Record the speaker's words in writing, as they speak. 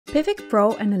Piwik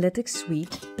PRO Analytics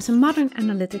Suite is a modern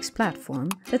analytics platform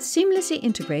that seamlessly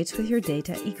integrates with your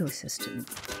data ecosystem.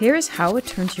 Here is how it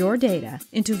turns your data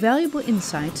into valuable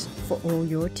insights for all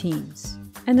your teams.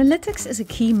 Analytics is a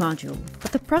key module,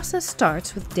 but the process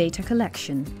starts with data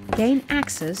collection. Gain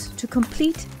access to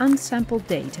complete unsampled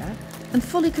data and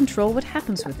fully control what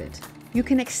happens with it. You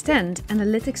can extend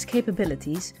analytics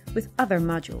capabilities with other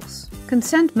modules.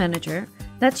 Consent Manager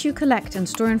lets you collect and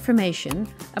store information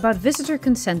about visitor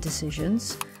consent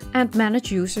decisions and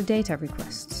manage user data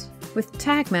requests. With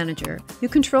Tag Manager, you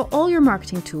control all your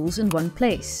marketing tools in one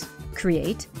place.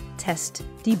 Create, test,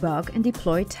 debug and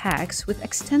deploy tags with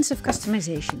extensive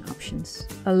customization options.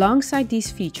 Alongside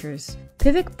these features,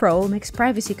 Piwik PRO makes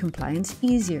privacy compliance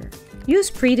easier.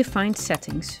 Use predefined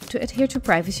settings to adhere to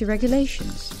privacy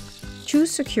regulations.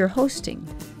 Choose secure hosting,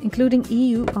 including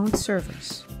EU-owned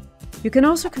servers. You can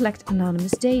also collect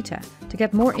anonymous data to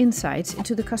get more insights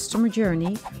into the customer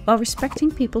journey while respecting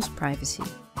people's privacy.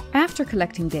 After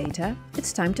collecting data,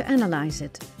 it's time to analyze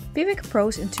it. Piwik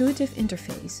PRO's intuitive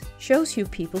interface shows you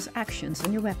people's actions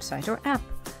on your website or app,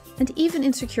 and even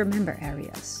in secure member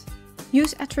areas.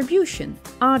 Use attribution,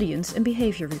 audience and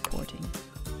behavior reporting.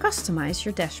 Customize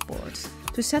your dashboards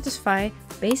to satisfy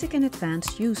basic and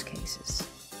advanced use cases.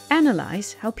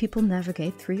 Analyze how people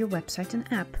navigate through your website and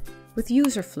app with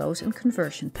user flows and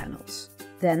conversion panels.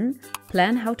 Then,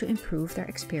 plan how to improve their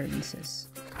experiences.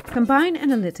 Combine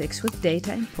analytics with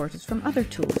data imported from other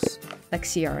tools, like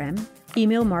CRM,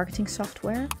 email marketing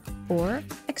software, or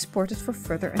exported for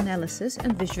further analysis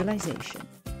and visualization.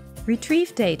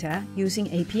 Retrieve data using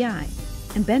API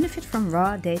and benefit from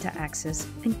raw data access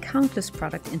and countless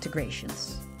product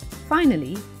integrations.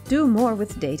 Finally, do more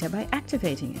with data by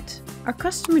activating it. Our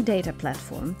customer data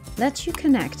platform lets you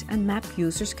connect and map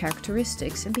users'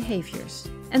 characteristics and behaviors,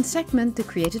 and segment the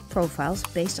created profiles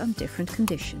based on different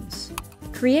conditions.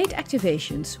 Create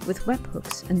activations with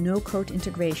webhooks and no-code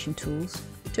integration tools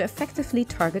to effectively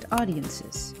target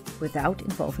audiences without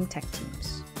involving tech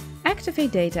teams.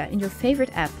 Activate data in your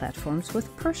favorite ad platforms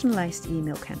with personalized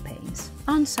email campaigns,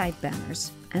 on-site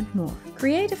banners, and more.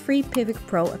 Create a free Piwik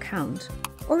PRO account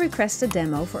or request a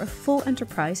demo for a full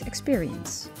enterprise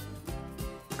experience.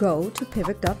 Go to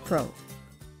piwik.pro.